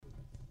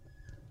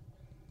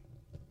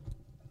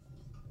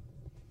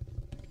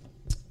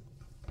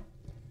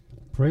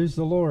Praise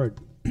the Lord.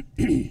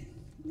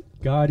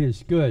 God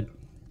is good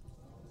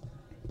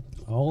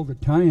all the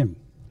time.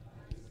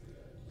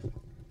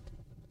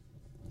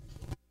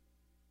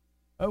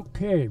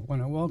 Okay,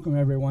 want to welcome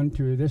everyone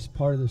to this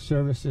part of the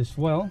service as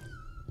well.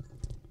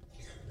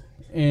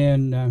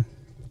 And I'd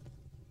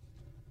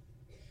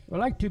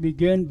like to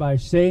begin by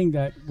saying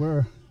that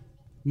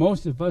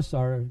most of us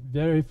are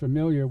very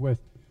familiar with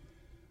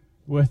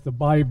the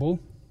Bible,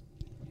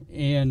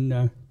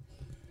 and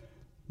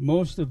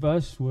most of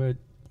us would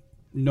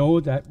know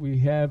that we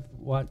have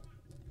what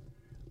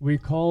we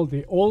call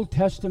the Old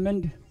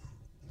Testament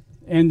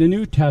and the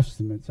New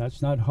Testament.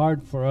 That's not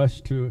hard for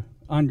us to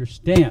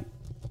understand.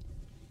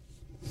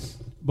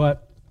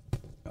 But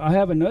I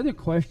have another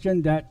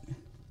question that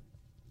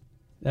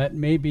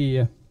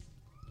maybe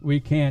we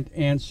can't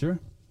answer.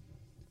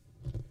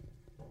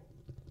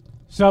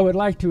 So I would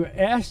like to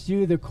ask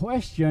you the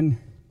question,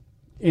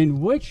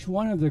 in which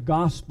one of the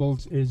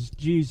Gospels is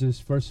Jesus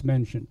first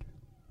mentioned?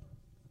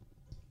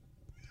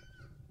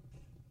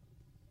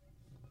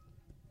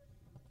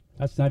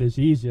 That's not as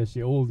easy as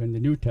the Old and the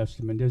New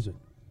Testament, is it?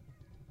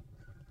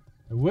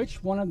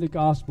 Which one of the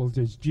Gospels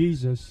is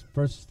Jesus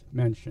first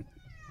mentioned?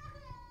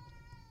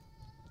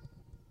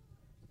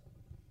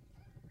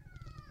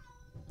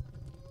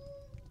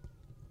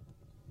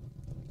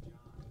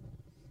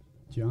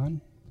 John?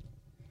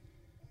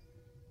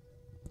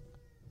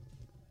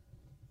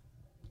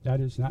 That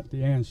is not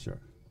the answer.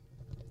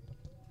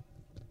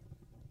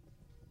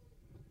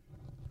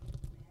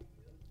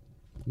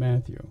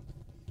 Matthew.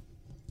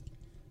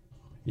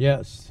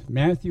 Yes,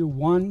 Matthew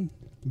 1,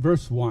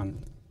 verse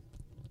 1.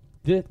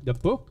 The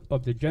book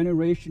of the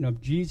generation of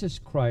Jesus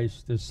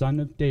Christ, the son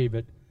of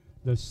David,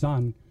 the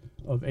son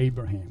of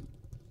Abraham.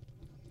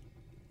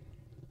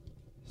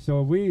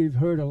 So we've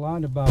heard a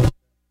lot about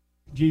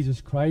Jesus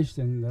Christ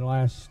in the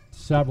last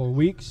several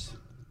weeks,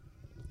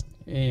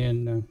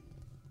 and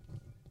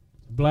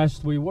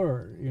blessed we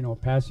were,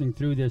 passing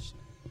through this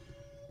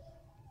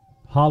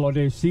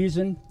holiday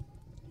season,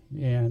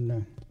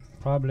 and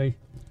probably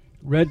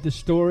read the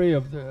story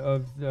of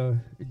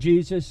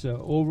Jesus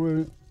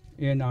over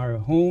in our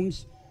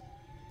homes.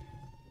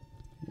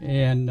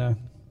 And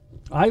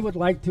I would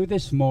like to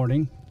this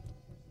morning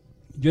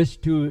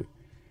just to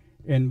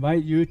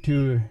invite you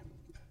to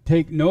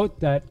take note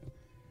that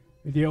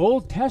the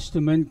Old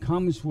Testament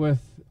comes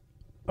with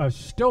a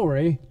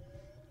story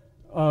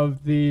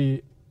of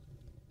the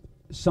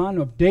Son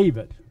of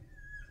David,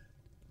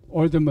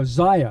 or the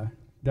Messiah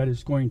that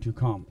is going to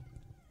come.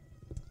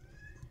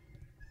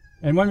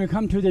 And when we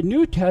come to the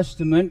New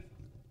Testament,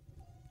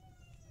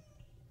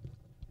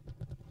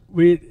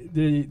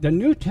 the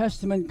New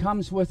Testament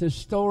comes with a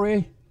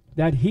story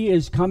that he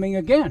is coming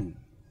again.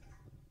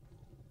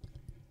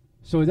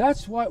 So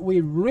that's what we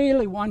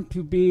really want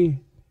to be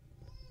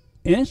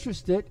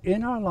interested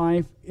in our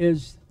life,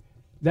 is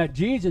that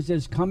Jesus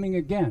is coming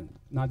again.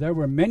 Now, there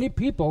were many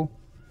people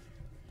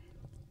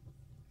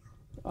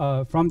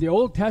from the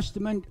Old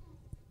Testament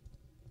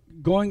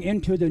going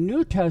into the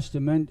New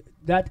Testament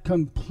that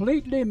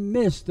completely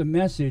missed the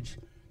message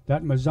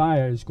that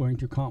Messiah is going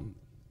to come.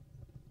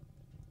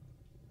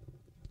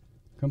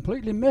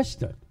 Completely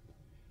missed it.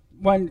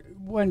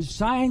 When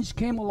signs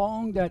came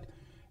along that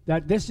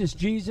this is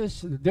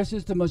Jesus, this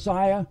is the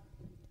Messiah,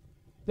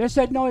 they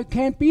said, no, it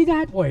can't be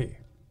that way.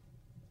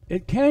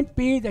 It can't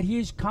be that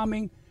he's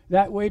coming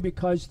that way,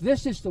 because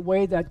this is the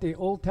way that the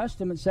Old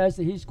Testament says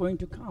that he's going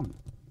to come.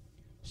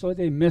 So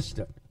they missed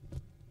it.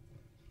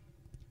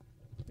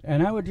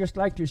 And I would just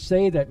like to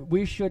say that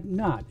we should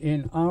not,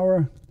 in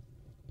our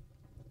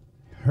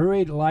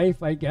hurried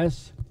life, I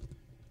guess,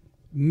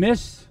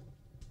 miss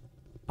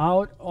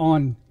out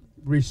on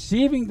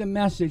receiving the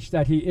message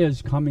that he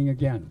is coming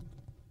again,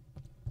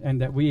 and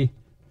that we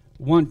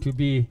want to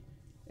be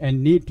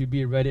and need to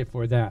be ready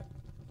for that.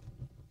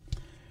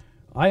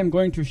 I am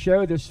going to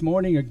share this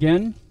morning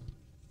again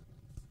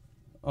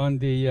on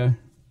the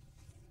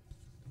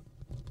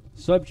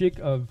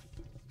subject of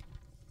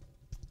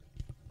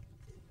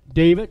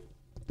David.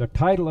 The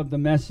title of the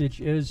message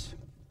is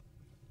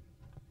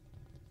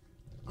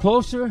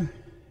Closer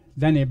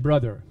Than a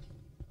Brother.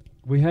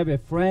 We have a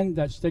friend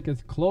that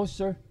sticketh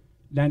closer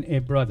than a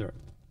brother.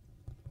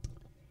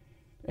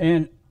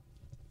 And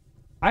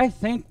I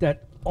think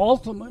that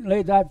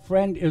ultimately that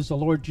friend is the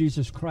Lord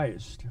Jesus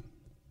Christ.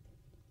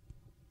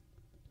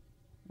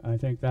 I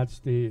think that's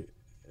the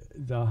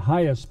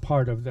highest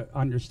part of the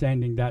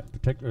understanding that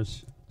particular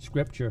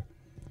scripture.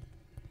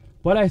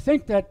 But I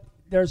think that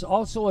there's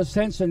also a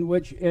sense in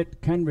which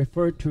it can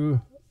refer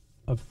to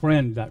a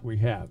friend that we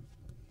have,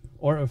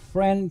 or a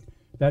friend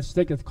that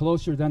sticketh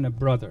closer than a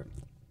brother.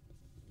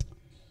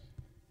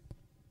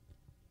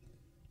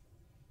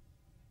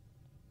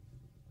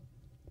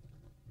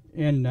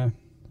 In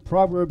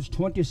Proverbs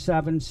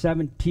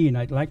 27:17,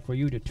 I'd like for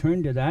you to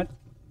turn to that,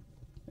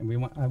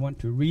 and I want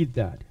to read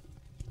that.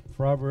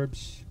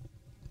 Proverbs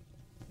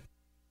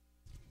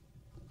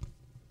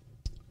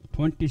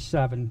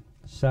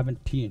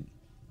 27:17.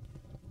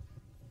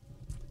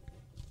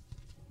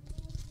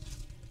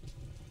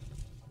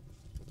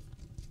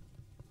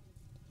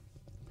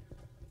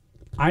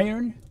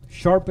 iron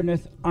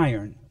sharpeneth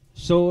iron,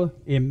 so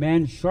a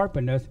man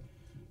sharpeneth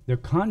the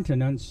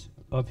countenance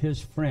of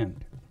his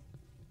friend.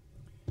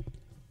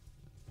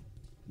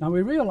 Now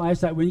we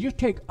realize that when you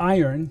take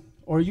iron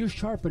or you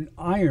sharpen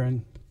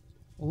iron,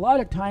 a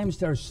lot of times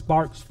there's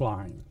sparks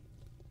flying.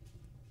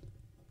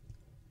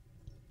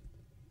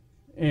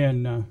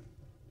 And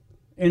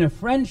in a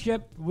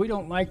friendship, we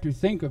don't like to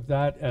think of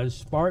that as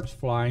sparks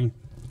flying,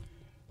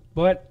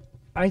 but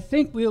I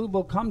think we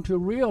will come to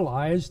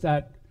realize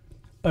that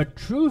a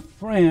true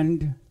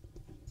friend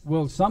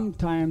will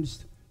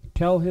sometimes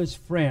tell his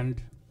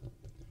friend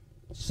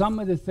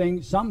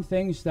some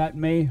things that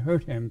may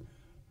hurt him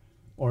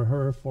or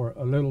her for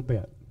a little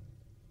bit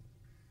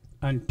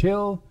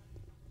until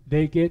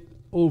they get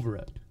over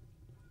it.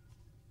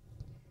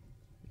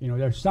 You know,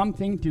 there's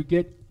something to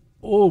get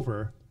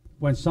over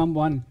when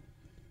someone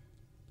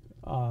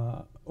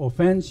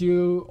offends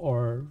you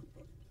or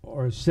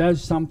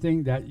says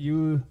something that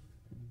you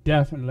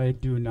definitely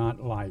do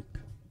not like.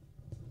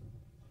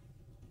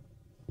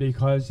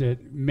 Because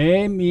it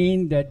may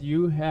mean that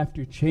you have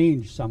to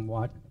change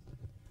somewhat,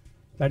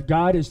 that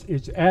God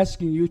is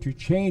asking you to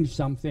change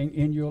something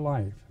in your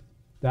life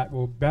that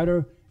will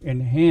better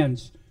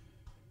enhance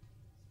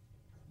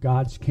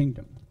God's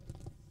kingdom.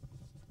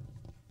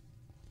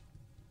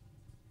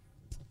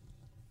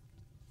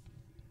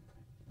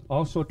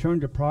 Also turn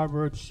to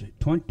Proverbs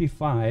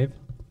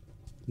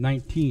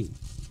 25:19.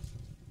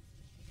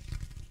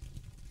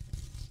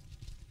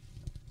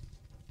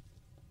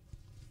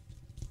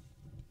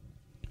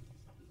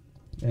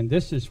 And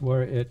this is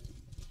where it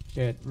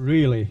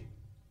really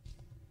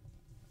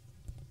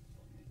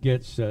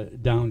gets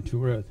down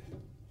to earth.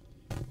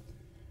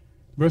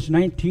 Verse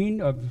 19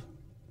 of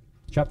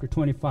chapter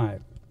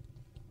 25.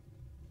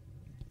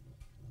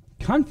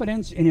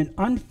 Confidence in an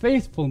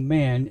unfaithful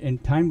man in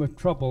time of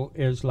trouble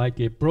is like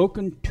a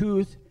broken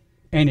tooth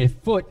and a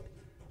foot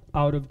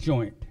out of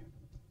joint.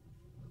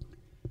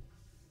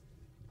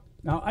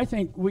 Now, I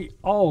think we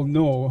all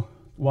know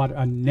what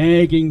a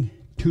nagging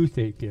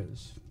toothache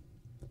is.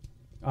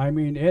 I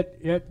mean,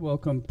 it will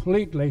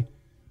completely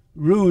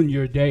ruin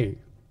your day.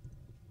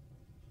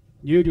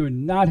 You do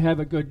not have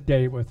a good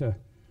day with a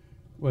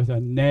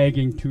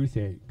nagging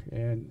toothache.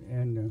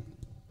 And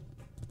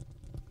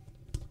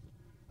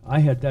I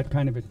had that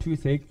kind of a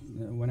toothache.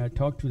 When I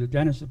talked to the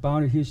dentist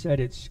about it, he said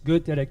it's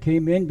good that it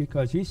came in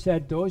because he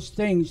said those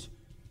things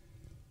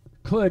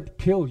could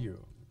kill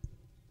you.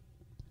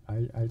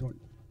 I don't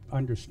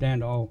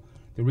understand all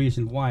the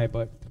reason why,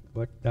 but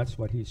that's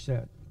what he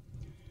said.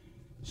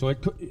 So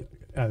it could...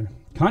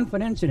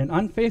 confidence in an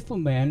unfaithful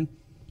man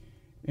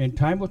in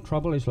time of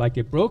trouble is like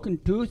a broken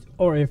tooth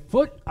or a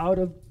foot out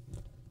of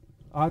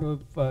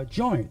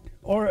joint,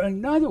 or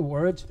in other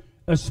words,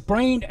 a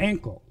sprained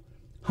ankle.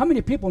 How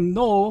many people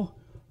know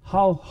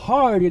how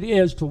hard it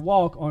is to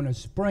walk on a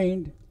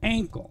sprained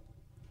ankle?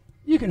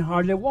 You can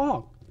hardly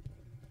walk.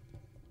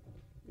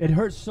 It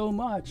hurts so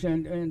much,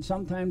 and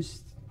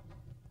sometimes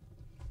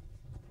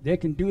they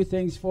can do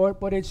things for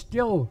it, but it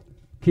still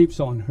keeps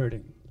on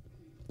hurting.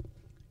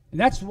 And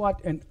that's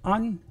what an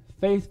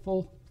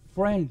unfaithful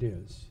friend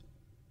is.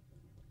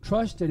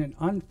 Trust in an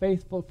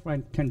unfaithful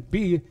friend can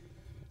be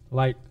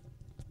like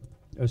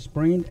a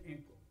sprained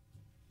ankle.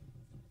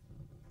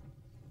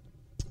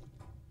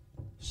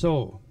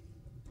 So,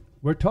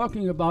 we're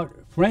talking about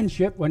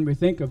friendship when we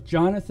think of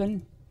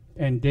Jonathan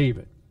and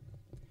David.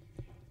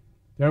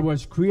 There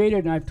was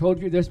created, and I've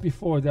told you this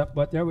before,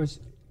 but there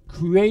was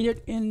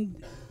created in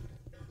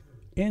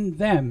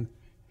them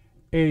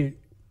a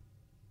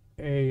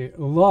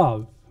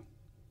love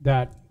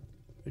that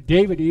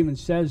David even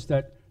says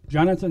that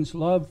Jonathan's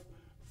love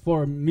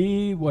for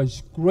me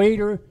was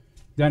greater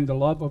than the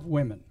love of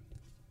women.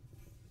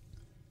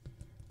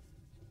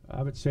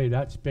 I would say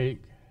that's big.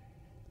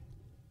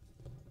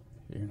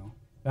 You know,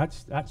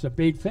 that's a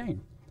big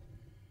thing.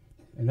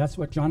 And that's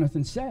what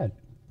Jonathan said.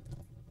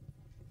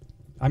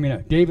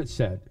 David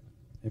said,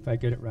 if I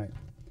get it right.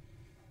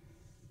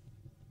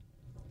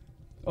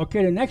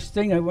 Okay, the next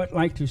thing I would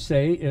like to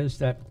say is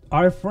that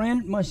our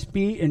friend must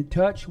be in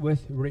touch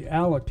with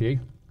reality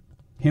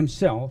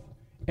himself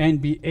and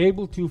be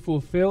able to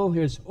fulfill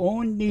his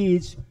own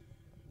needs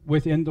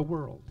within the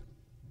world.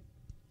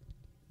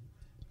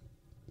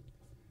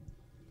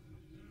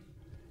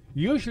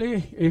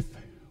 Usually, if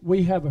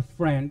we have a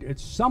friend,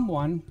 it's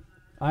someone,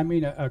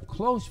 a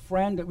close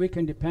friend that we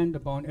can depend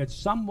upon.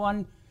 It's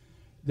someone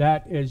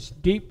that is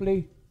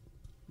deeply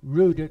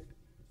rooted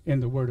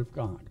in the Word of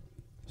God.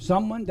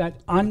 Someone that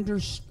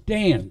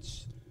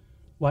understands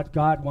what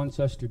God wants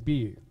us to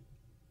be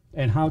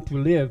and how to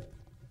live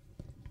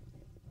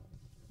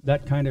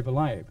that kind of a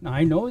life. Now,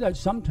 I know that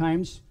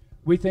sometimes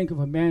we think of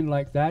a man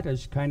like that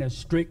as kind of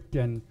strict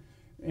and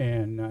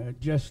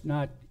just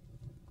not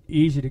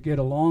easy to get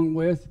along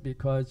with,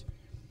 because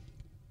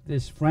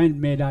this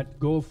friend may not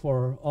go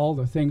for all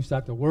the things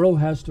that the world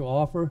has to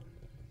offer,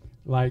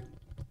 like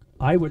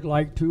I would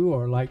like to,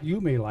 or like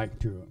you may like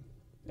to.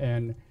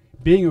 And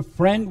being a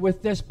friend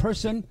with this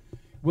person,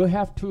 we'll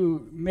have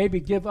to maybe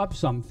give up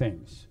some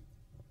things.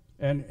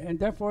 And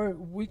therefore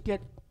we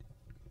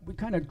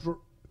kind of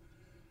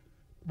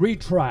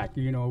retract,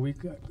 you know.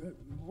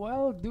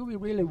 Well, do we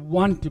really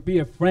want to be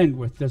a friend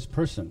with this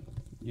person,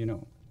 you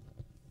know?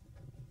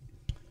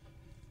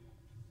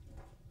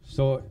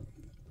 So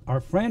our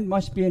friend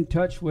must be in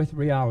touch with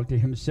reality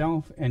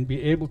himself and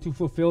be able to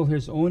fulfill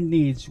his own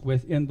needs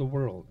within the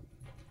world.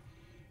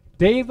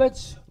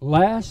 David's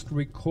last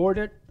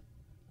recorded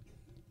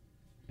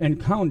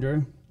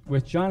encounter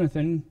with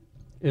Jonathan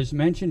is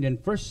mentioned in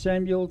 1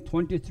 Samuel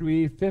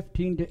 23,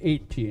 15 to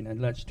 18.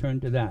 And let's turn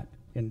to that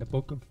in the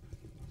book of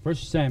 1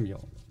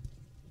 Samuel.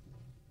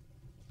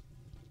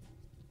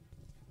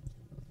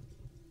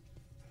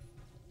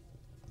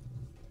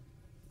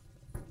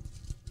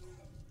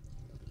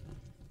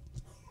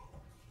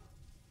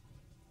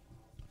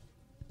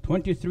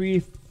 (23,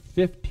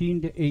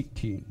 15 to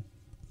 18).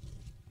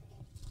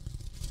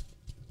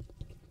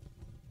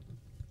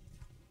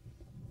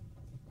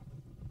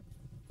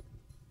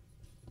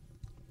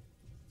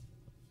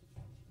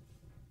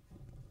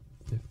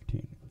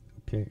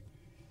 Okay.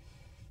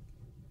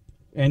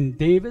 And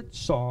David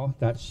saw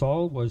that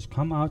Saul was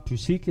come out to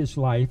seek his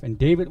life, and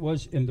David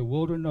was in the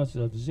wilderness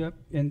of Ziph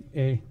in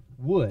a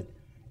wood.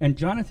 And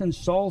Jonathan,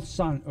 Saul's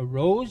son,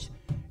 arose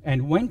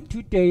and went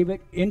to David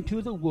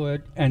into the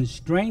wood and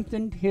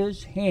strengthened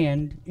his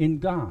hand in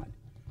God.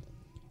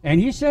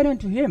 And he said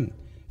unto him,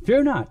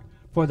 Fear not,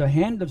 for the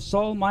hand of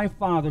Saul my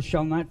father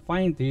shall not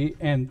find thee,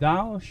 and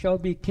thou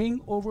shalt be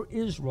king over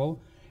Israel,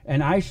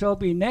 and I shall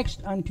be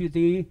next unto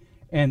thee,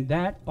 and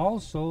that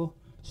also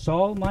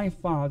Saul my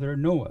father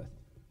knoweth.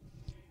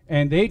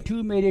 And they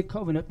two made a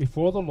covenant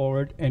before the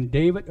Lord, and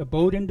David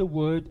abode in the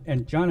wood,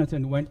 and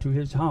Jonathan went to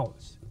his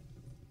house.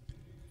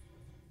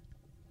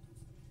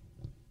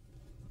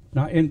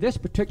 Now, in this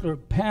particular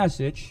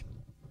passage,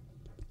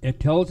 it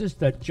tells us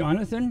that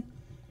Jonathan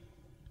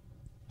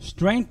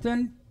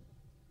strengthened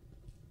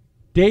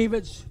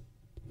David's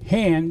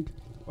hand,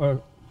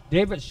 or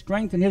David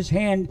strengthened his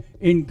hand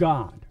in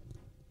God.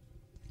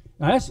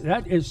 Now,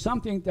 that is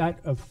something that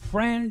a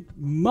friend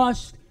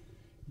must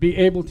be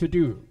able to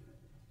do,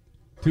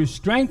 to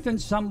strengthen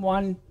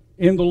someone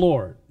in the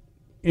Lord,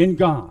 in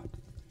God.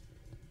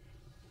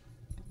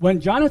 When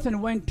Jonathan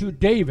went to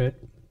David,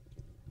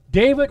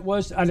 David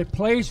was at a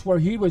place where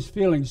he was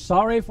feeling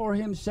sorry for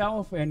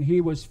himself, and he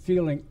was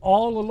feeling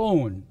all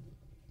alone.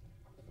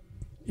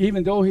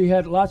 Even though he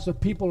had lots of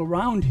people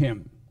around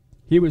him,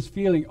 he was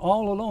feeling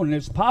all alone. And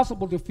it's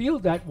possible to feel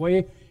that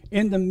way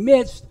in the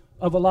midst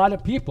of a lot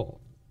of people.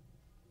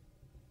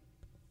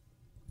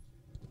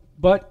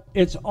 But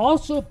it's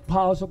also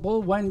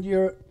possible when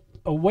you're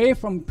away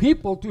from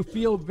people to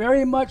feel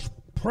very much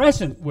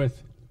present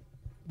with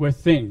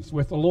things,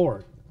 with the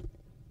Lord.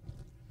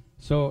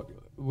 So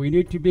we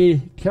need to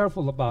be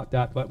careful about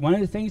that. But one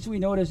of the things we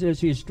notice is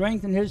he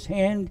strengthened his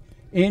hand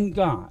in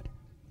God.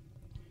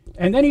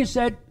 And then he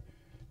said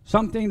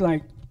something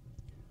like,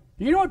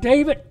 you know,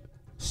 David,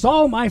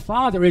 Saul, my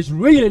father, is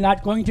really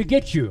not going to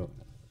get you.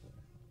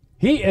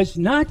 He is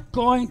not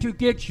going to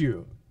get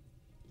you.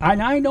 And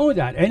I know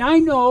that. And I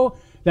know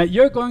that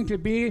you're going to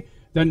be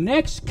the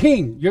next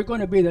king. You're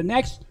going to be the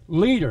next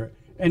leader.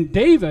 And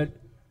David,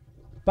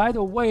 by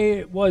the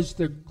way, was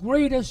the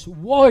greatest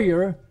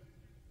warrior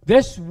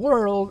this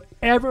world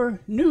ever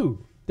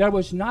knew. There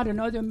was not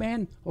another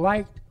man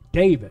like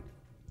David,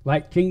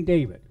 like King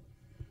David.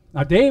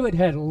 Now, David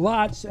had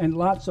lots and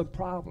lots of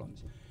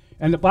problems.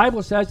 And the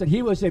Bible says that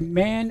he was a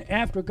man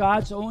after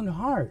God's own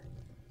heart.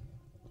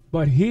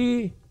 But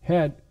he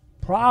had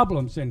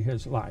problems in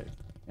his life.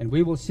 And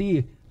we will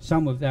see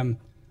some of them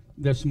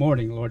this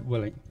morning, Lord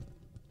willing.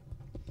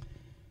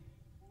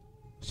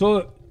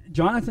 So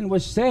Jonathan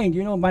was saying,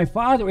 you know, my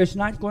father is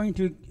not going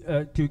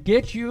to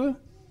get you,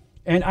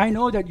 and I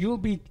know that you'll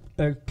be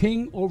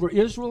king over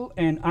Israel,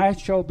 and I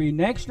shall be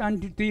next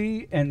unto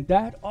thee, and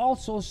that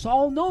also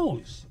Saul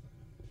knows.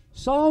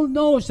 Saul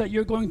knows that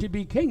you're going to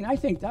be king. I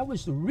think that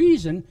was the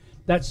reason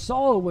that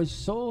Saul was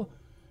so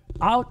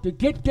out to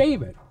get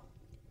David.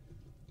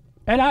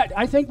 And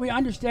I think we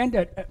understand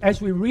that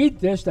as we read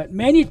this, that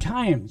many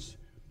times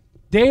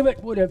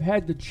David would have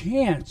had the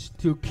chance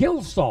to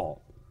kill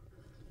Saul.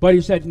 But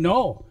he said,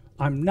 no,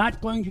 I'm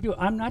not going to do it.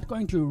 I'm not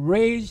going to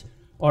raise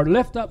or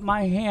lift up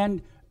my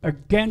hand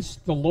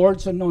against the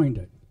Lord's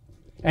anointed.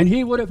 And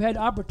he would have had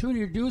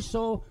opportunity to do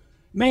so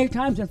many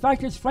times. In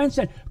fact, his friend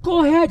said,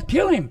 go ahead,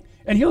 kill him,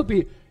 and he'll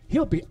be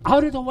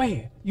out of the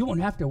way. You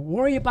won't have to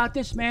worry about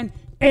this man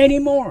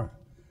anymore.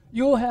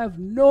 You'll have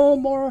no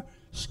more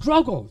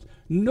struggles.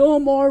 No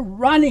more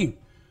running.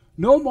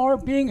 No more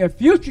being a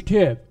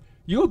fugitive.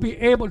 You'll be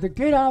able to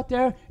get out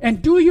there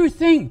and do your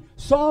thing.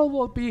 Saul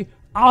will be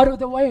out of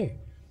the way.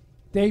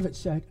 David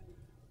said,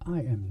 I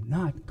am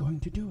not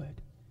going to do it.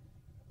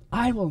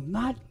 I will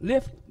not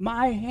lift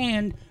my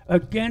hand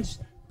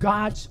against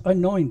God's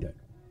anointed.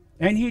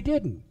 And he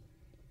didn't.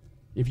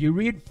 If you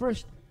read 1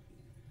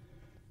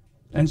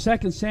 and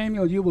 2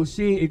 Samuel, you will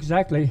see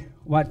exactly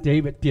what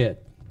David did.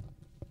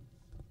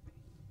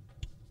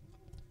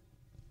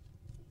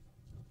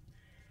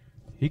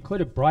 He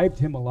could have bribed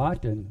him a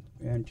lot, and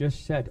and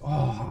just said,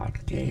 "Oh,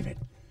 David,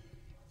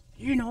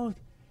 you know,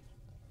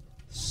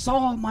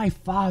 Saul, my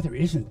father,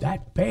 isn't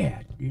that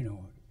bad, you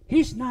know.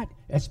 He's not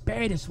as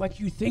bad as what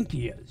you think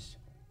he is."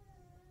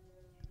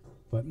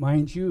 But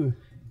mind you,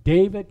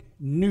 David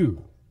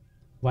knew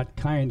what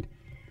kind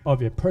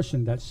of a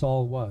person that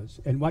Saul was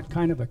and what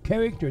kind of a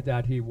character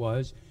that he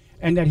was,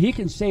 and that he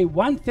can say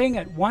one thing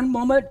at one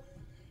moment,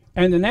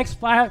 and the next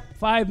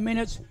five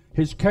minutes,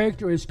 his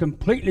character is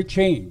completely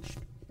changed,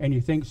 and he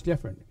thinks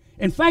different.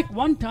 In fact,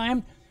 one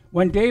time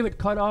when David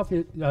cut off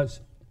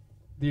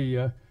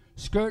the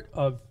skirt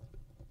of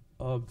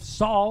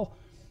Saul,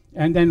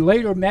 and then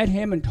later met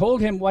him and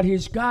told him what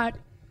he's got,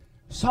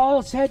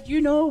 Saul said,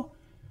 "You know,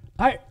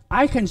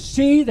 I can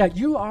see that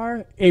you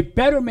are a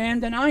better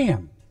man than I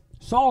am."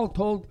 Saul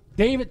told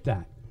David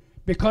that,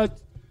 because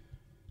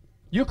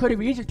you could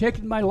have easily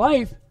taken my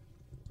life,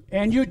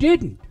 and you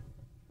didn't.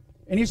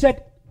 And he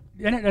said,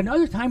 and at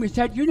another time he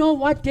said, "You know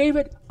what,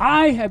 David?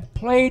 I have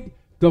played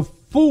the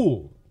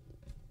fool.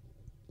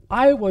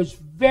 I was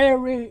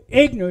very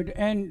ignorant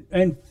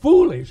and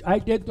foolish. I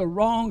did the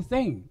wrong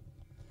thing."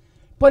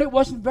 But it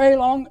wasn't very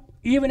long,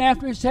 even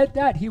after he said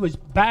that, he was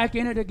back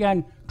in it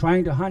again,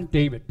 trying to hunt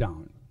David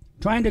down,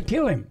 trying to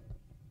kill him.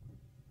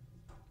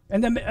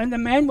 And the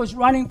man was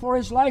running for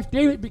his life.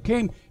 David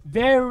became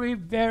very,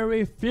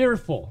 very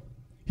fearful.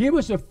 He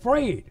was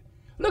afraid.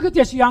 Look at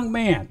this young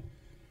man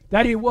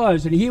that he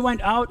was. And he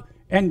went out,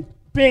 and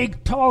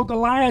big, tall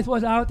Goliath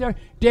was out there.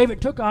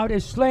 David took out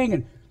his sling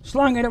and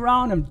slung it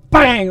around, and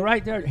bang,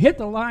 right there, hit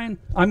the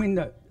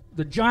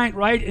giant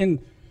right in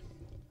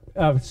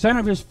center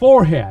of his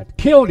forehead,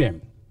 killed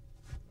him.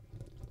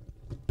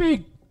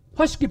 Big,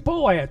 husky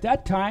boy at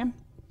that time.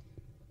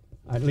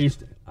 At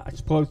least, I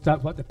suppose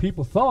that's what the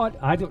people thought.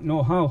 I don't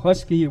know how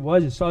husky he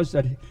was. It says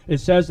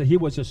that he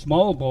was a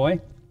small boy.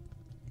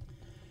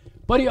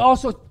 But he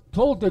also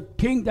told the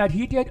king that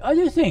he did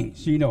other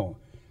things, you know.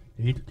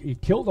 He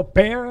killed a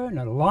bear and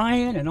a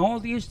lion and all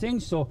these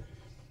things. So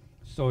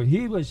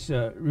he was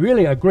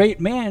really a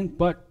great man.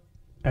 But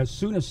as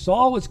soon as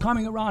Saul was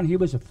coming around, he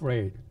was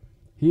afraid.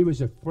 He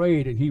was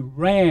afraid, and he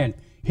ran,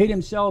 hid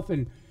himself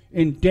in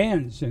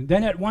dens. And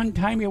then at one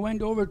time he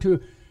went over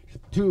to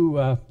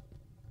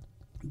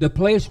the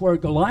place where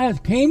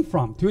Goliath came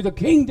from, to the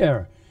king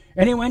there.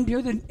 And he went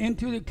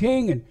into the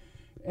king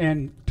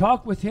and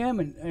talked with him.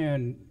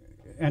 And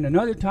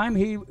another time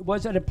he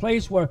was at a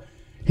place where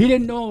he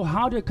didn't know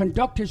how to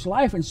conduct his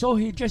life. And so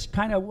he just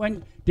kind of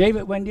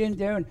David went in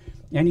there,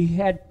 and he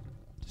had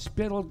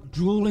spittle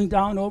drooling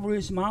down over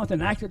his mouth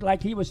and acted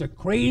like he was a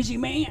crazy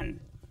man,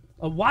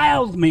 a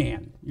wild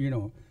man, you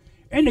know.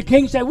 And the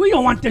king said, "We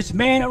don't want this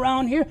man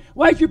around here.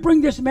 Why'd you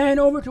bring this man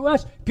over to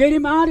us? Get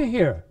him out of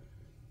here.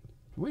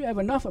 We have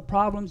enough of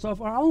problems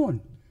of our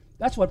own."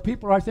 That's what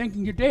people are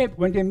thinking today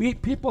when they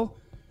meet people.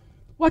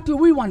 What do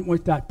we want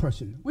with that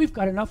person? We've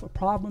got enough of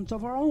problems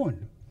of our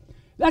own.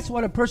 That's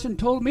what a person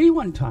told me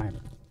one time.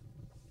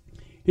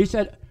 He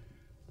said,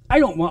 "I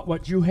don't want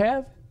what you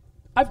have.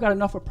 I've got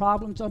enough of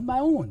problems of my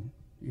own,"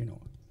 you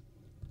know.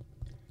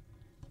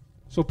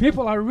 So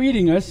people are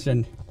reading us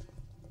and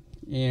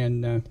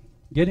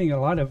getting a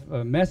lot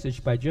of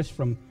message by just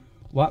from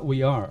what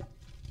we are.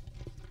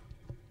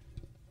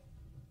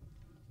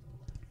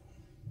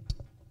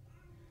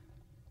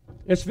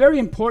 It's very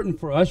important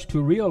for us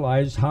to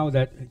realize how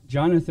that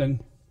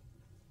Jonathan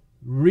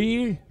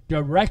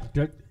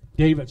redirected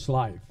David's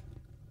life.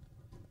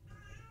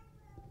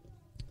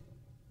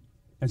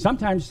 And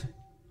sometimes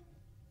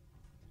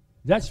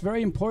that's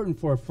very important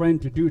for a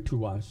friend to do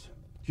to us.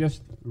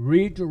 Just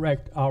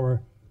redirect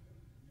our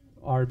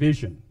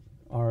vision,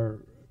 our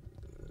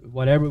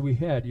whatever we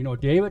had. You know,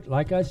 David,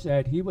 like I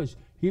said, he was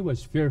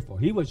fearful.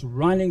 He was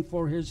running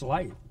for his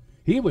life.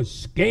 He was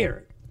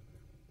scared.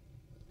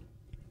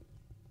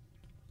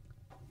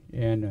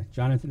 And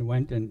Jonathan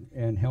went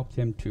and helped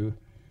him to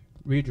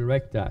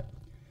redirect that.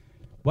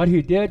 What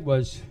he did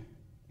was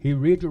he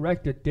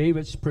redirected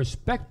David's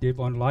perspective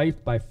on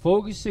life by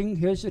focusing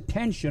his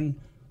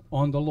attention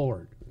on the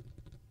Lord.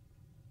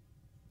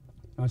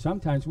 Now,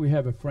 sometimes we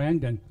have a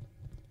friend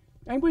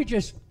and we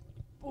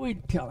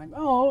tell him,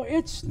 "Oh,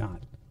 it's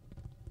not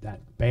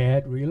that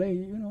bad, really.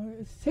 You know,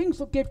 things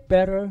will get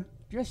better.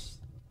 Just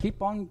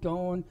keep on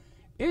going.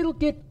 It'll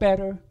get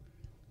better."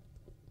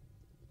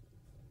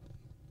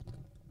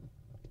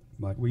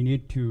 But we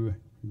need to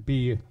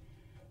be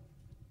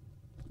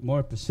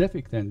more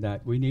specific than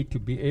that. We need to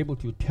be able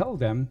to tell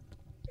them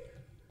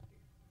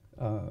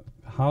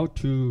how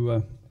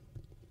to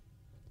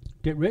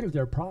get rid of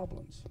their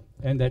problems,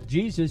 and that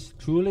Jesus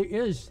truly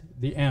is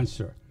the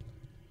answer.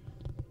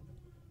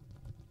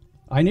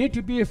 I need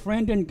to be a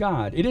friend in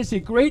God. It is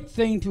a great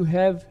thing to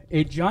have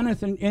a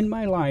Jonathan in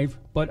my life,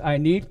 but I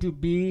need to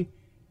be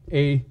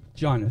a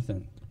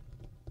Jonathan.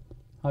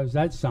 How does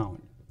that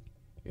sound?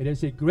 It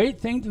is a great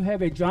thing to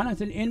have a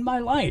Jonathan in my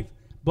life,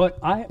 but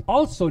I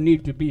also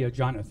need to be a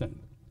Jonathan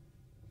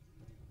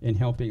in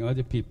helping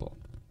other people.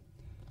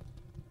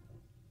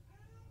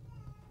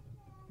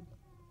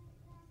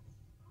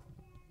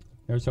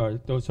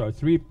 Those are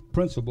three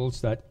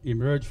principles that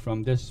emerge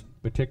from this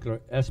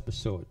particular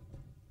episode.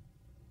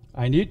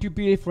 I need to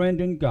be a friend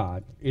in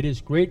God. It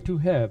is great to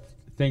have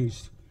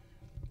things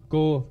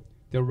go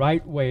the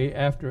right way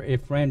after a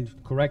friend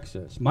corrects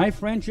us. My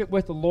friendship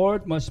with the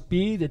Lord must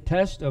be the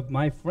test of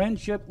my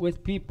friendship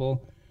with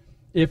people.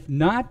 If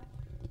not,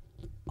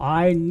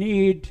 I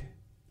need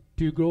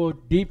to go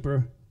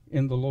deeper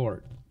in the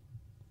Lord.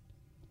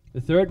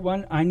 The third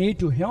one, I need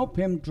to help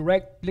him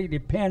directly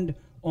depend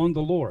on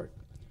the Lord.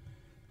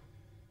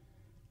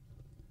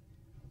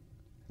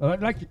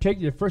 I'd like to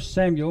take you to 1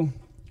 Samuel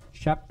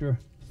chapter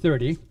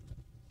 30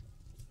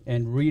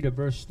 and read a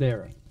verse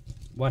there.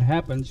 What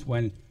happens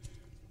when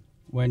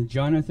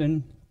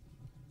Jonathan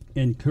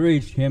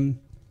encouraged him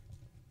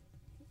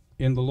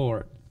in the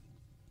Lord.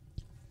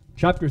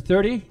 Chapter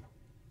 30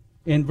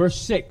 in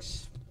verse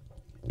 6.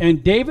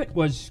 And David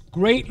was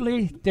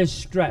greatly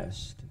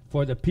distressed,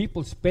 for the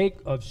people spake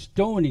of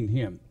stoning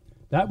him.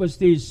 That was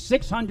these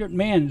 600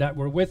 men that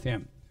were with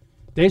him.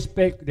 They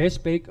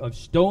spake of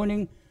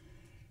stoning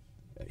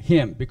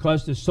him,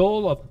 because the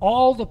soul of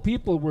all the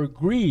people were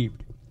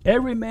grieved,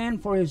 every man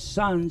for his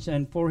sons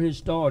and for his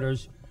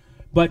daughters.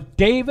 But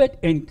David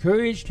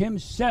encouraged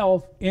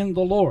himself in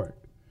the Lord.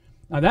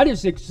 Now that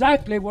is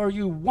exactly where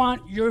you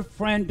want your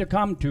friend to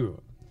come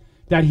to,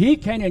 that he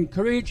can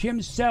encourage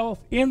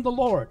himself in the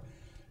Lord.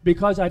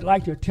 Because I'd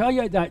like to tell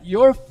you that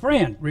your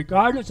friend,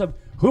 regardless of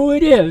who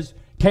it is,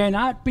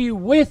 cannot be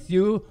with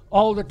you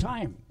all the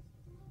time.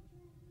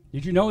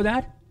 Did you know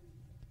that?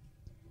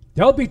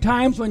 There'll be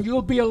times when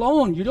you'll be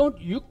alone.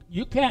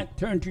 You can't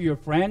turn to your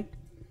friend.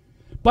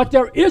 But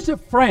there is a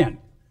friend,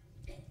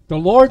 the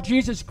Lord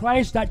Jesus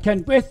Christ, that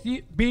can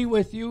be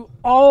with you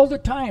all the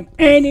time,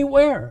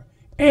 anywhere,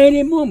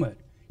 any moment.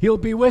 He'll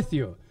be with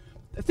you.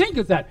 Think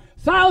of that.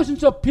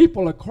 Thousands of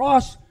people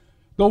across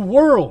the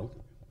world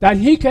that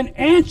he can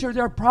answer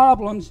their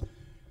problems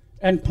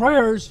and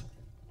prayers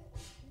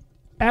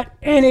at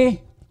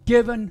any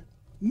given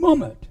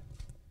moment.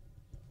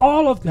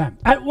 All of them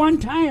at one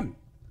time.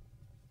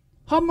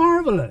 How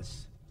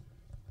marvelous.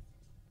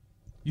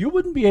 You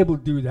wouldn't be able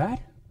to do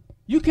that.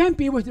 You can't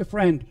be with a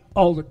friend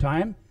all the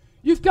time.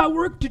 You've got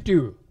work to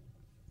do.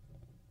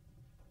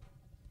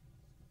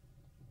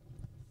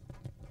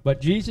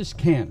 But Jesus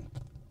can.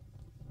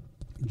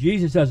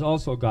 Jesus has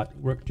also got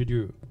work to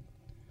do.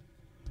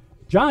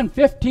 John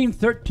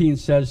 15:13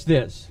 says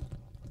this,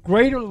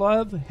 greater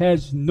love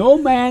has no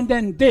man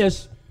than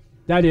this,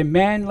 that a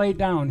man lay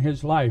down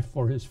his life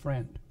for his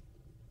friend.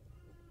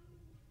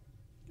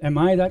 Am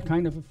I that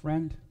kind of a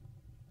friend?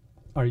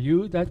 Are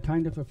you that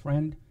kind of a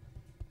friend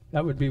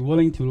that would be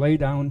willing to lay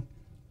down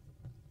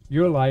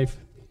your life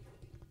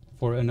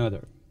for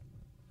another?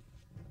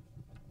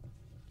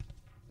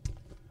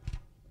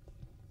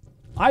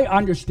 I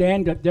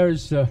understand that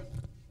there's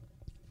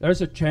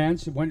a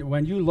chance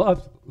when you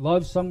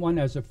love someone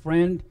as a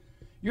friend,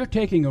 you're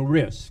taking a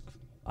risk.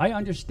 I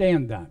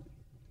understand that.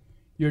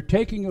 You're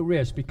taking a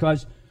risk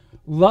because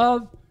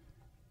love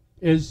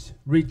is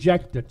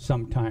rejected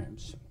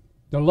sometimes.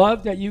 The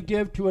love that you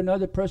give to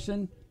another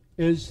person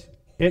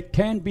it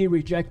can be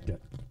rejected.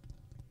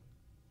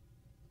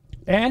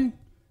 And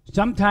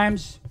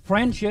sometimes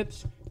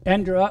friendships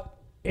end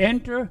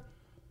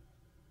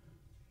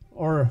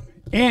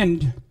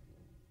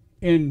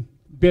in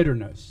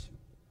bitterness.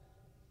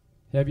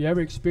 Have you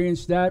ever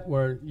experienced that,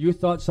 where you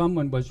thought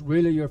someone was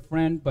really your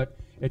friend, but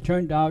it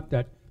turned out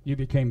that you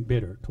became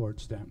bitter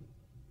towards them?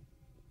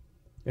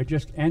 It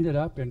just ended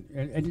up and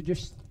it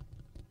just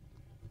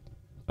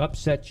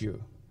upset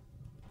you.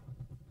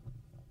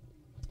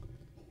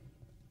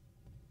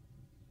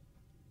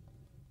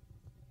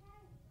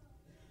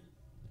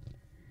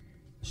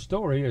 A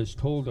story is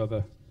told of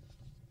a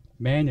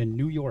man in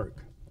New York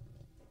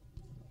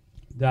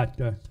that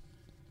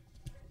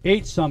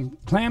ate some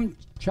clam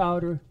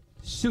chowder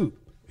soup,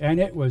 and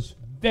it was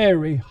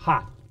very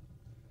hot.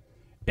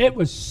 It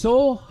was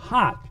so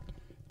hot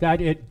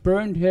that it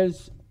burned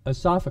his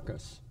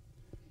esophagus.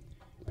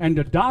 And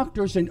the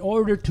doctors, in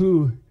order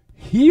to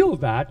heal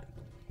that,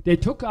 they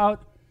took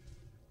out,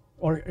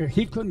 or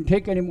he couldn't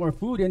take any more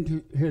food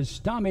into his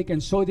stomach,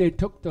 and so they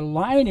took the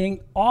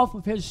lining off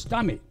of his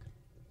stomach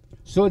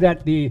so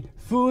that the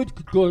food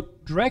could go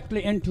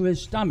directly into his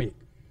stomach.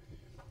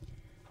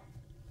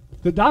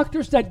 The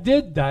doctors that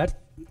did that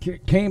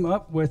came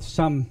up with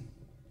some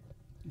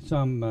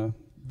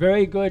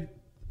very good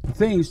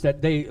things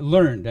that they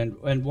learned.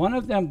 And one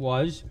of them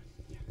was,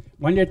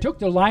 when they took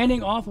the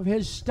lining off of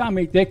his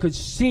stomach, they could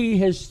see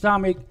his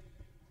stomach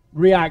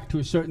react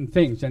to certain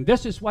things. And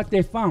this is what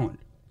they found.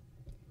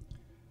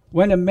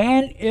 When a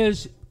man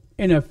is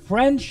in a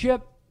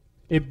friendship,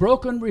 a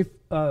broken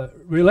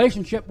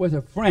relationship with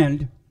a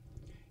friend,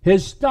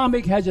 his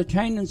stomach has a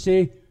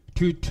tendency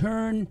to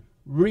turn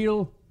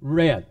real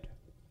red.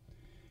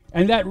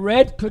 And that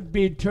red could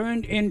be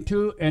turned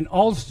into an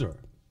ulcer,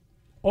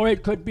 or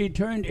it could be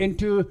turned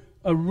into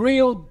a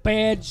real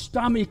bad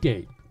stomach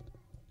ache.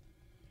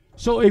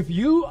 So if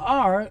you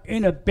are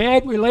in a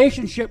bad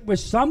relationship with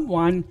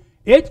someone,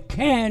 it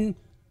can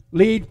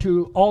lead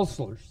to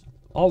ulcers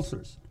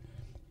ulcers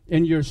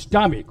in your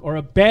stomach or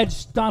a bad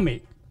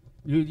stomach.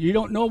 You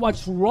don't know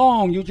what's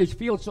wrong. You just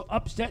feel so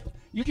upset.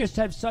 You just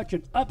have such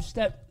an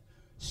upset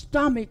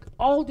stomach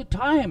all the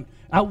time.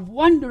 I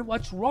wonder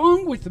what's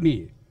wrong with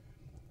me.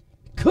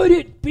 Could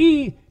it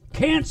be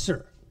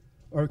cancer?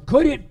 Or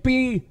could it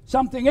be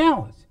something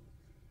else?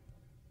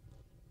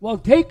 Well,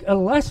 take a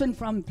lesson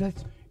from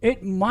this.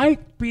 It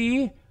might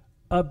be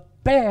a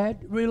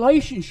bad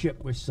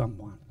relationship with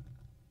someone.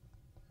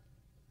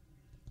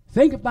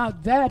 Think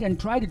about that and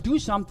try to do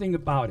something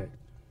about it.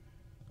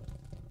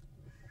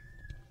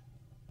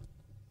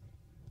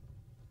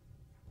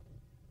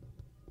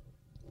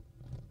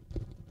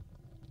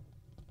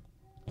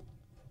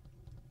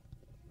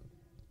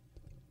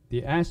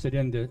 The acid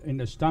in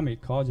the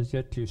stomach causes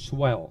it to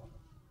swell.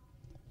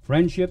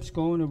 Friendships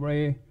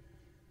going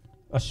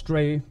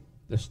astray,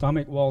 the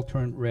stomach wall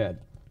turned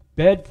red.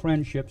 Bad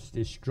friendships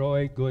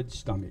destroy good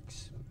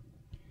stomachs.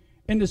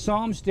 In the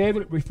Psalms,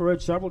 David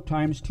referred several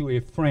times to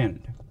a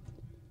friend.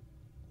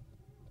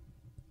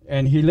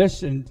 And he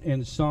lists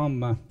in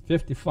Psalm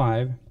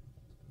 55,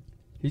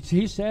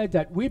 he said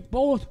that we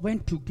both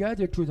went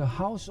together to the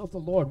house of the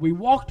Lord. We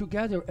walked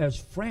together as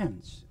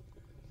friends.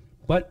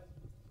 But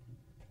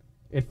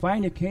it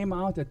finally came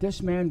out that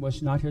this man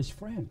was not his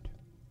friend.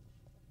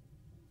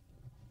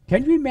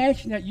 Can you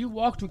imagine that you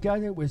walk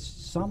together with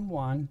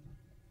someone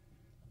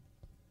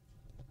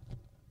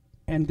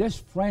and this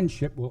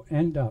friendship will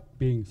end up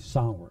being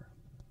sour?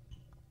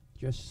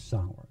 Just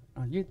sour.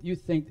 You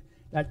think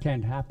that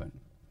can't happen.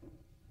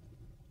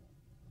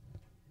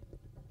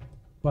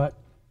 But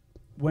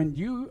when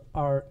you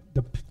are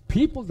the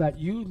people that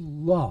you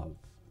love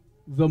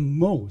the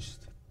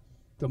most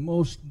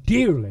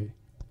dearly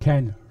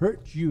can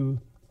hurt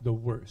you the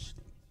worst.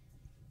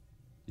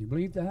 Do you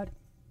believe that?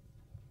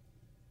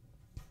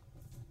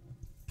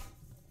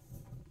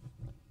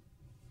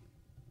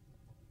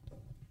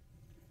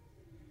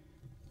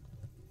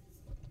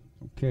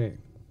 Okay.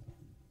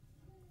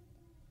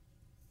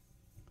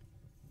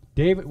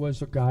 David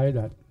was a guy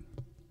that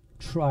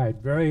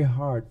tried very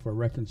hard for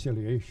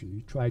reconciliation.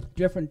 He tried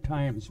different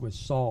times with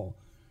Saul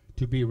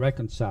to be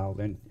reconciled,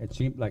 and it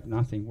seemed like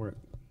nothing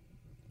worked.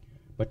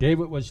 But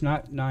David was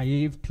not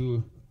naive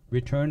to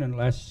return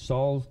unless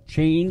Saul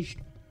changed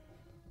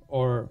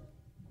or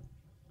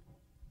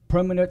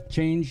permanent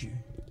change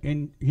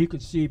he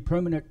could see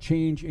permanent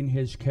change in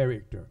his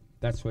character.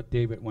 That's what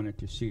David wanted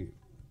to see.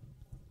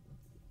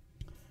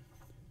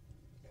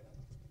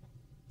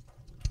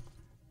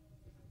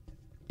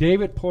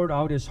 David poured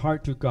out his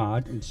heart to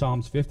God in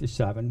Psalms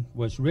 57,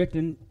 was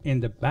written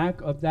in the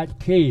back of that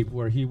cave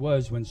where he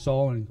was when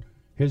Saul and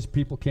his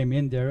people came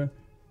in there,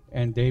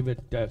 and David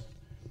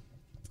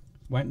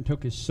went and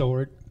took his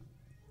sword.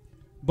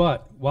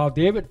 But while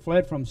David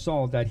fled from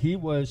Saul, that he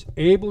was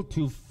able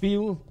to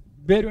feel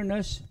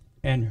bitterness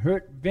and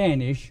hurt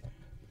vanish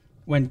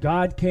when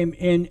God came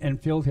in and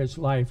filled his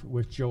life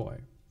with joy.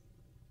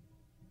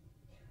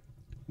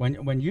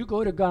 When you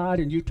go to God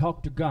and you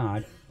talk to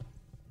God,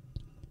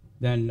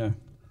 then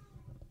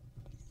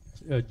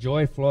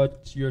joy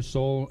floods your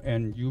soul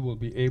and you will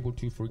be able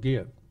to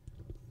forgive.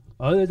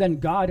 Other than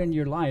God in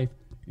your life,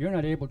 you're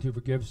not able to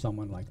forgive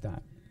someone like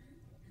that.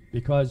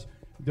 Because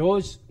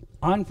those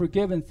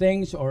unforgiven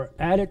things or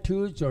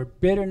attitudes or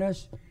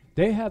bitterness,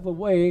 they have a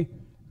way,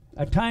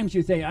 at times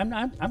you say, I'm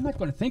not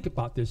going to think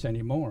about this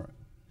anymore.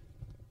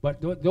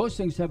 But those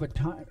things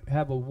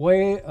have a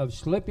way of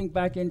slipping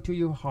back into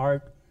your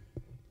heart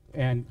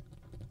and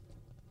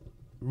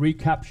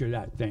recapture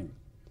that thing.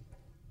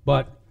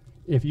 But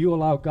if you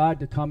allow God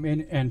to come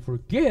in and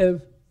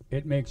forgive,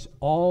 it makes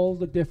all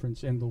the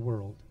difference in the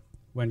world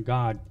when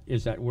God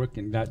is at work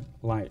in that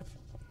life.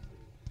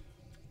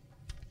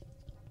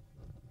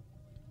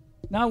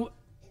 Now,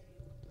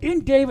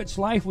 in David's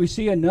life, we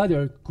see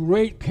another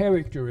great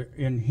character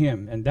in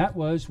him, and that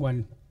was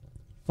when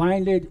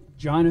finally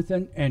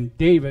Jonathan and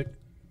David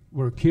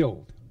were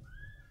killed.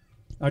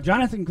 Now,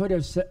 David could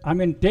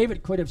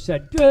have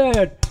said,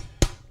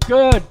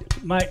 good,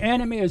 my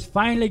enemy is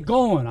finally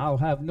gone. I'll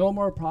have no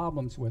more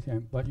problems with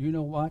him. But you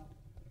know what?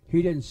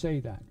 He didn't say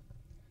that.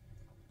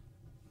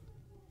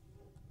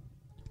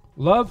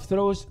 Love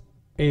throws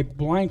a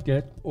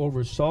blanket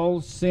over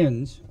Saul's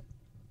sins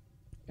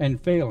and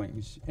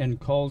failings and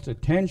calls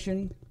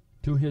attention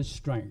to his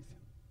strength.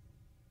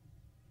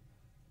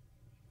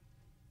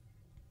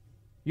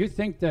 You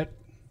think that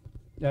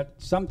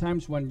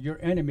sometimes when your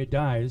enemy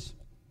dies,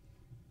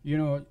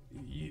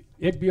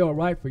 it'd be all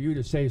right for you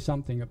to say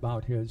something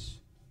about his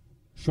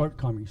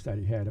shortcomings that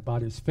he had,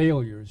 about his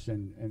failures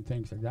and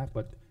things like that.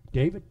 But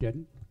David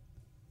didn't.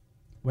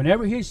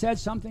 Whenever he said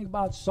something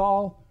about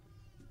Saul,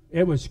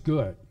 it was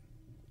good.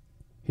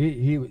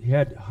 He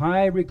had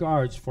high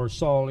regards for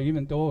Saul,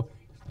 even though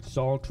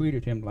Saul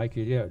treated him like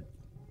he did.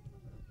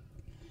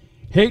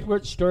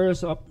 Hatred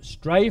stirs up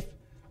strife,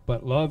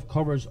 but love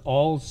covers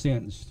all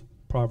sins,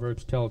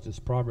 Proverbs tells us,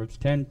 Proverbs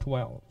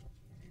 10:12.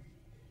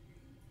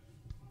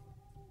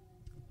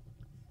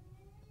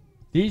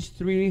 These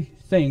three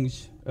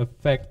things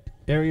affect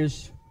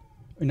areas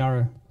in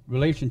our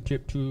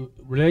relationship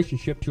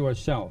to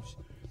ourselves,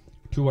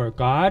 to our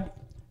God,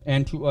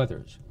 and to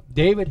others.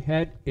 David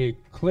had a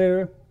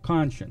clear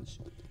conscience.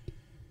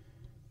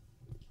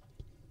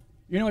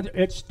 You know,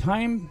 it's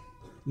time,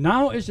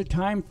 now is the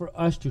time for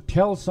us to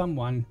tell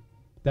someone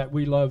that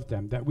we love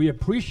them, that we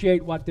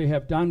appreciate what they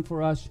have done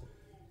for us,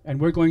 and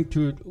we're going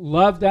to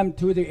love them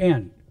to the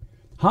end.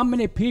 How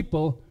many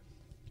people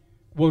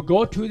will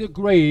go to the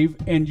grave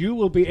and you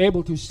will be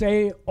able to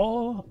say,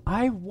 oh,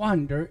 I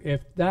wonder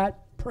if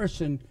that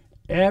person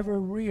ever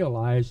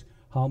realized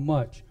how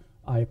much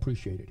I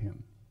appreciated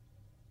him.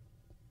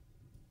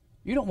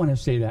 You don't want to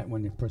say that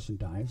when the person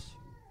dies.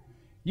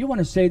 You want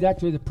to say that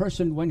to the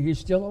person when he's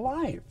still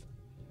alive.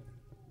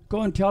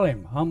 Go and tell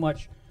him how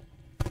much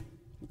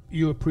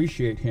you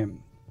appreciate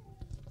him.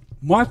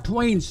 Mark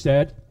Twain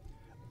said,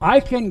 I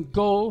can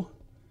go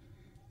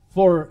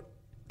for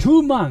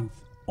 2 months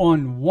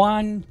on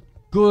one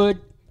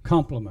good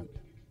compliment.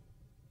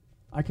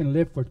 I can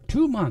live for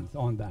 2 months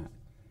on that.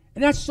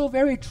 And that's so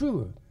very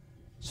true.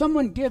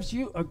 Someone gives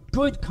you a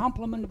good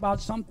compliment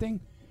about something,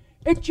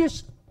 it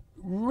just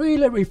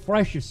really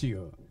refreshes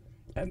you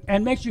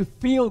and makes you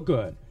feel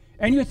good.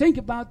 And you think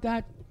about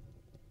that,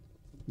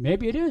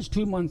 maybe it is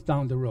 2 months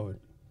down the road.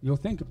 You'll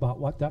think about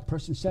what that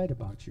person said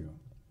about you.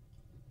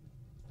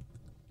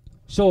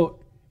 So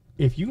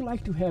if you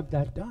like to have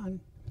that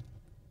done,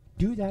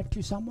 do that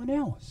to someone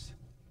else.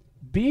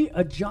 Be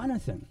a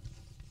Jonathan.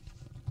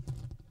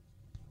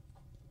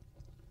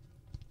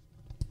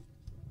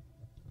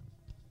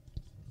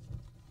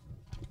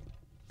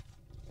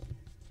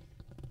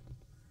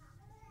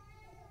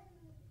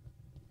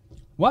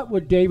 What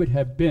would David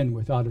have been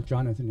without a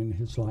Jonathan in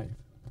his life?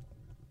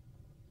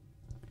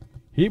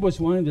 He was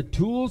one of the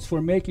tools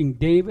for making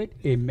David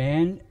a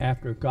man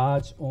after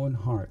God's own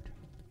heart.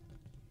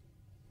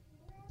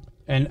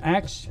 In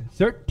Acts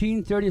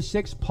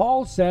 13:36,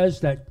 Paul says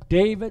that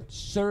David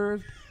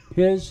served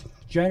his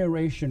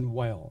generation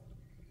well.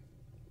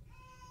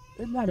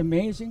 Isn't that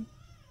amazing?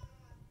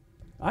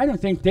 I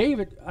don't think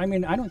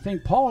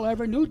Paul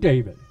ever knew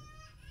David.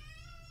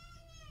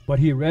 But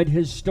he read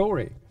his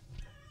story.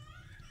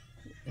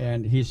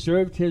 And he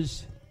served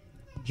his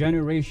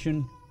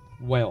generation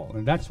well.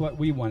 And that's what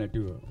we want to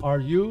do. Are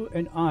you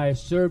and I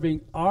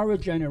serving our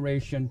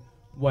generation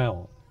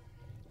well?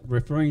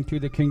 Referring to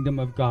the kingdom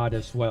of God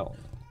as well.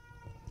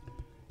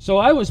 So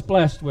I was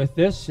blessed with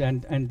this,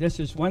 and this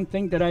is one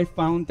thing that I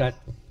found, that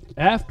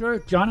after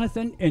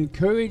Jonathan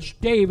encouraged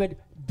David,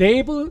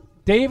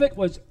 David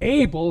was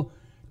able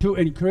to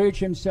encourage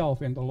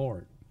himself in the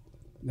Lord.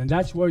 And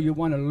that's where you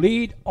want to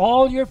lead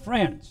all your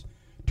friends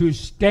to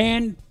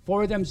stand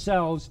for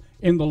themselves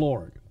in the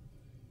Lord,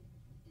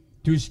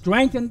 to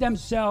strengthen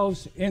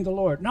themselves in the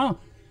Lord. Now,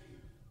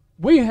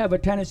 we have a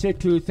tendency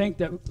to think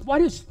that,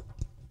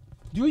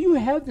 do you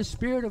have the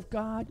Spirit of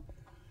God?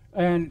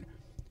 And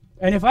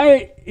if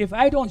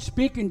I don't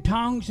speak in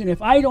tongues, and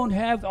if I don't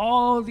have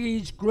all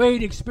these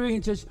great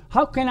experiences,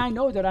 how can I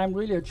know that I'm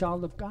really a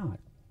child of God?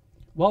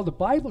 Well, the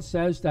Bible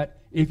says that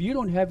if you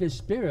don't have His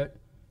Spirit,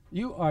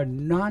 you are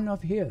none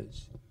of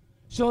His.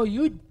 So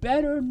you'd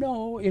better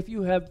know if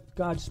you have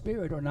God's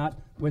Spirit or not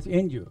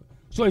within you.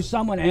 So if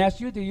someone asks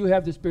you, do you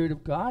have the Spirit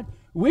of God?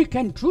 We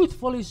can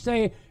truthfully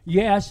say,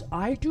 yes,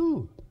 I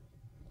do.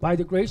 By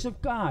the grace of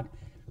God.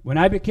 When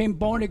I became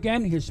born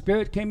again, His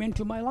Spirit came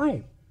into my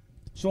life.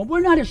 So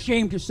we're not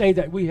ashamed to say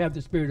that we have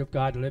the Spirit of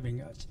God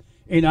living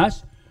in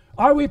us.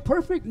 Are we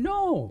perfect?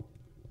 No.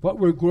 But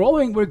we're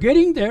growing, we're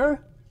getting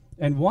there.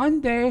 And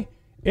one day,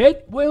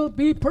 it will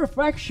be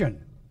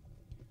perfection.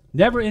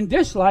 Never in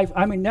this life,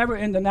 never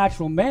in the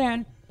natural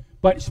man,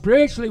 but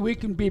spiritually we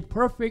can be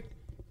perfect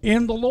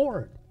in the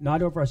Lord,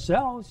 not of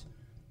ourselves.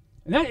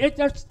 And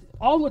that's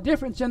all the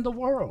difference in the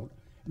world.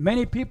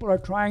 Many people are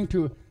trying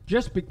to,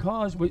 just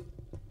because,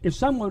 if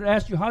someone would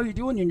ask you, how are you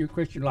doing in your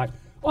Christian life?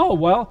 Oh,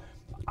 well,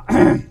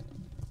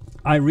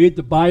 I read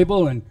the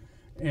Bible,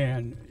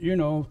 and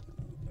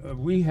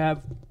we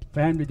have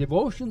family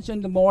devotions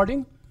in the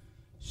morning.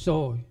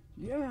 So,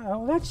 yeah,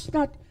 well,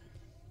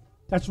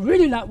 that's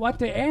really not what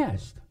they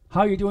asked.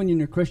 How you're doing in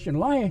your Christian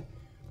life.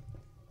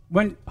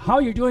 When how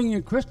you're doing in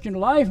your Christian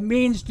life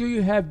means, do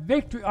you have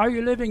victory? Are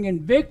you living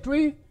in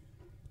victory?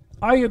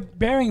 Are you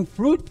bearing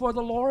fruit for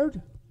the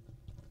Lord?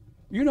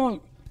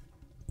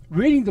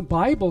 Reading the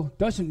Bible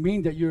doesn't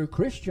mean that you're a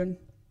Christian.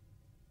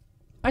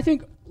 I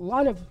think a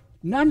lot of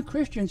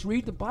non-Christians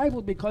read the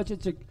Bible because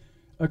it's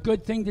a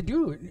good thing to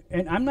do.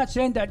 And I'm not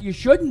saying that you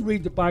shouldn't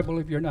read the Bible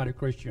if you're not a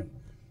Christian.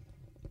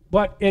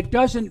 But it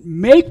doesn't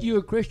make you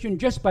a Christian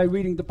just by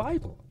reading the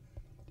Bible.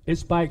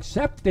 It's by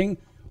accepting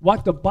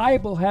what the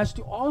Bible has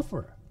to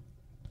offer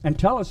and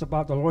tell us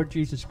about the Lord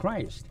Jesus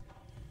Christ.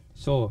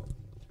 So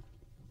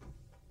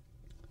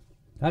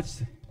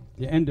that's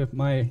the end of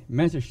my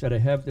message that I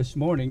have this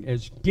morning,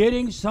 is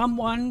getting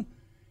someone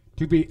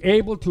to be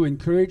able to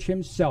encourage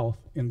himself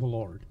in the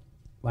Lord,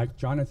 like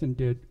Jonathan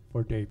did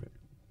for David.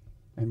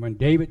 And when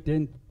David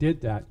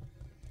did that,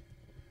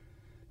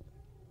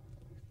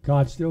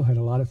 God still had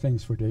a lot of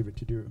things for David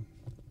to do,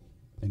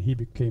 and he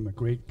became a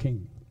great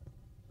king.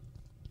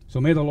 So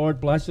may the Lord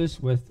bless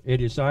us with a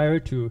desire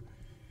to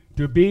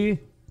be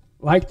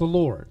like the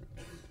Lord.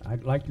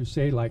 I'd like to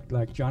say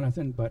like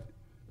Jonathan, but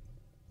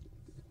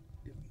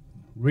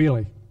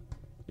really,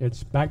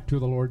 it's back to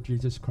the Lord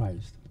Jesus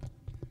Christ.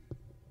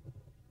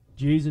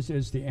 Jesus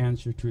is the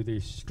answer to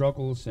these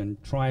struggles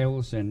and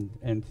trials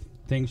and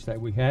things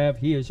that we have.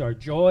 He is our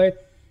joy.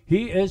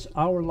 He is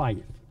our life.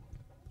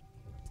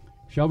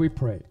 Shall we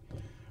pray?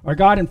 Our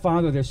God and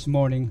Father, this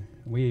morning,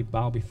 we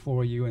bow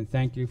before you and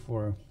thank you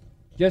for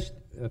just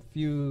a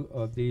few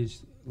of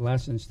these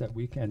lessons that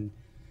we can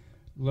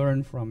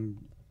learn from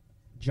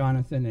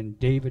Jonathan and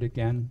David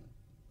again.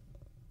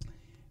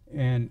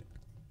 And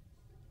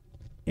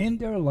in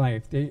their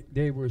life,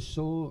 they were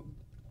so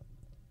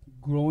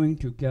growing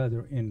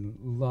together in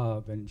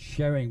love and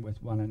sharing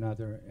with one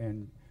another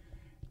and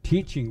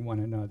teaching one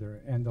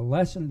another. And the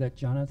lesson that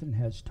Jonathan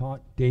has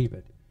taught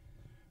David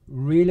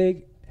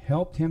really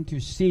helped him to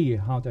see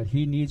how that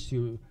he needs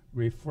to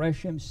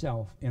refresh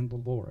himself in the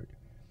Lord.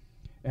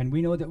 And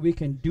we know that we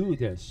can do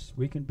this.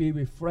 We can be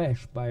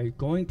refreshed by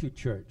going to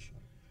church.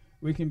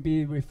 We can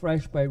be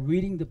refreshed by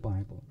reading the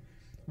Bible.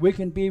 We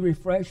can be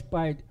refreshed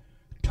by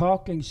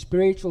talking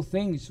spiritual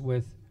things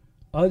with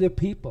other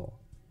people.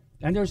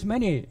 And there's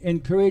many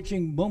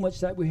encouraging moments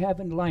that we have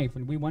in life,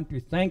 and we want to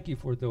thank you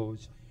for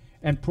those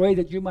and pray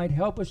that you might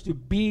help us to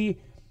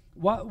be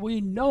what we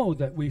know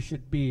that we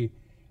should be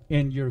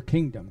in your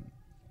kingdom,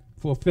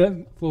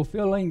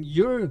 fulfilling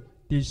your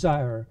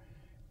desire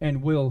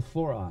and will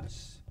for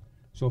us.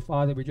 So,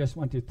 Father, we just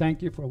want to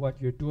thank you for what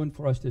you're doing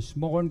for us this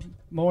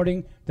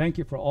morning. Thank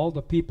you for all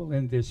the people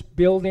in this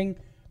building.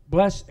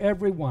 Bless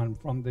everyone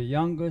from the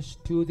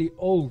youngest to the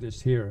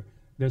oldest here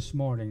this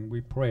morning, we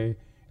pray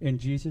in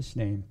Jesus'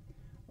 name.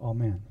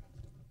 Amen.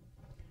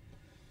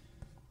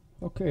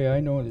 Okay, I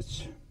know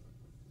it's